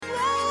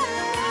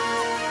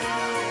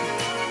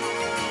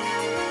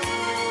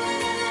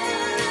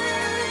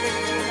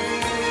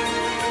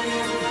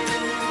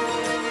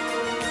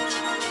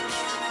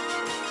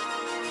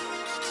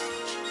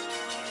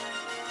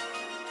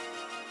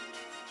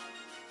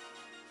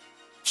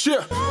Yeah.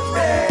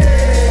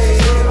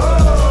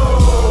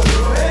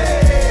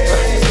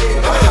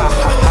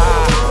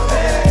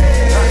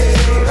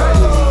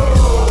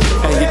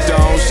 And you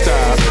don't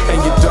stop,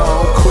 and you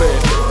don't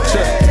quit.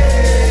 Yeah.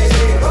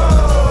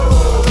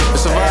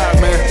 It's a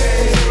vibe, man.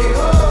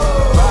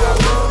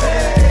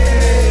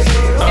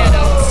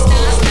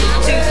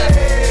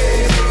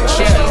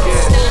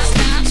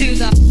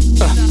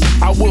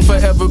 I will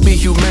forever be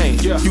humane.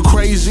 You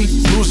crazy?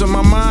 Losing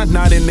my mind?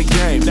 Not in the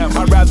game.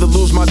 I'd rather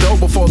lose my dough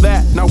before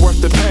that, not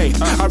worth the pain.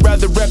 I'd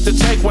rather rep the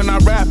tank when I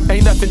rap,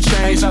 ain't nothing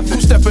changed.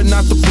 Who's stepping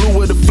out the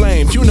blue of the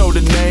flame? You know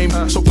the name.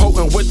 So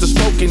potent with the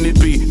smoking it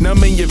be,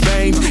 numb in your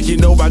veins. You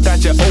know I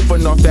got you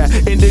open off that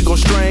indigo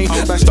strain.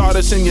 Like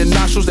starters in your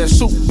nostrils, that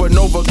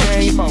supernova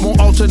cane. Won't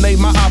alternate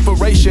my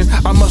operation,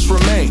 I must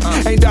remain.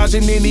 Ain't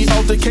dodging any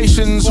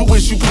altercations, who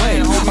is you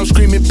playing? I'm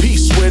screaming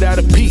peace without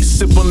a peace,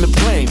 sip on the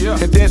plane.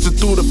 And dancing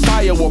through the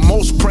fire while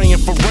most praying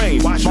for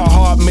rain. My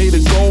heart made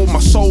of gold, my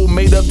soul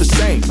made of the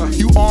same.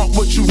 You aren't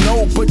what you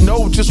know, but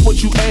know just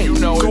what you ain't.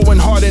 Going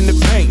hard in the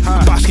paint,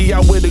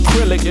 Basquiat with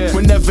acrylic.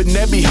 Whenever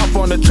Nebby hop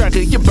on the track,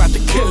 you're about to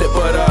kill it.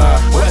 But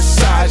West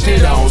Side, you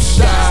don't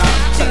stop.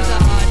 To the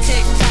hard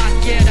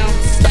tick-tock, you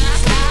don't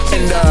stop.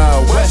 And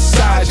West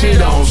Side, you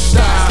don't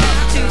stop.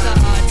 To the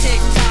hard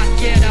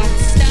tick-tock, you don't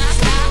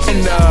stop.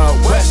 And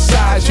West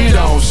Side, you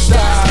don't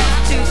stop.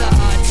 To the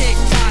hard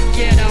tick-tock,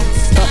 you don't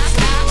stop.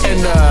 And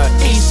the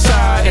East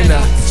Side, and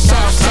the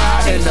South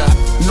Side, and the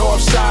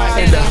North Side,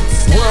 and the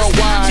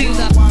worldwide.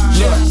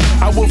 Look,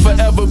 I will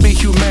forever be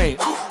humane.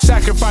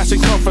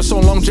 Sacrificing comfort so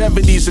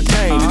longevity's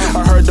attained.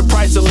 I heard the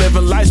price of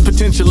living life's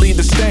potentially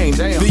disdained.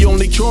 The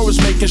only cure is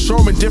making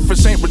sure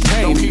indifference ain't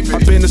retained.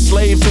 I've been a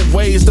slave to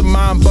ways the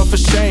mind buffer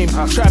shame.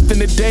 Trapped in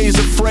the days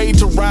afraid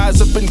to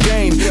rise up and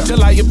gain.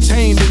 Till I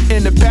obtained an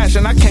inner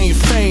passion I can't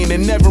feign.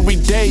 And every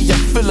day I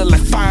feel it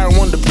like fire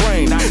on the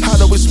brain. How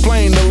to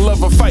explain the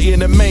love of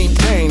fighting to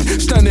maintain?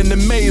 Stunning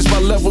amazed by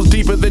levels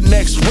deeper than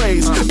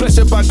X-rays.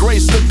 Blessed by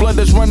grace, the blood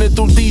is running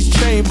through these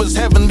chambers.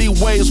 Heavenly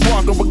ways,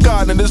 walking with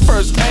God and his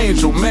first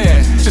angel.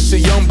 Man, just a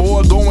young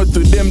boy going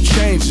through them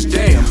changes.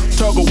 Damn,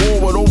 tug of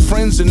war with old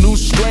friends and new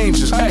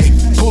strangers. Hey,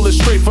 pull it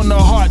straight from the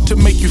heart to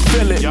make you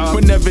feel it.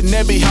 Whenever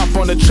Nebby hop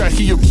on the track,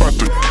 he about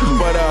to.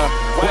 But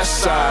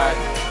West Side.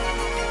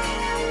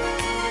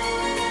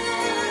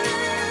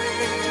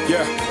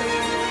 Yeah.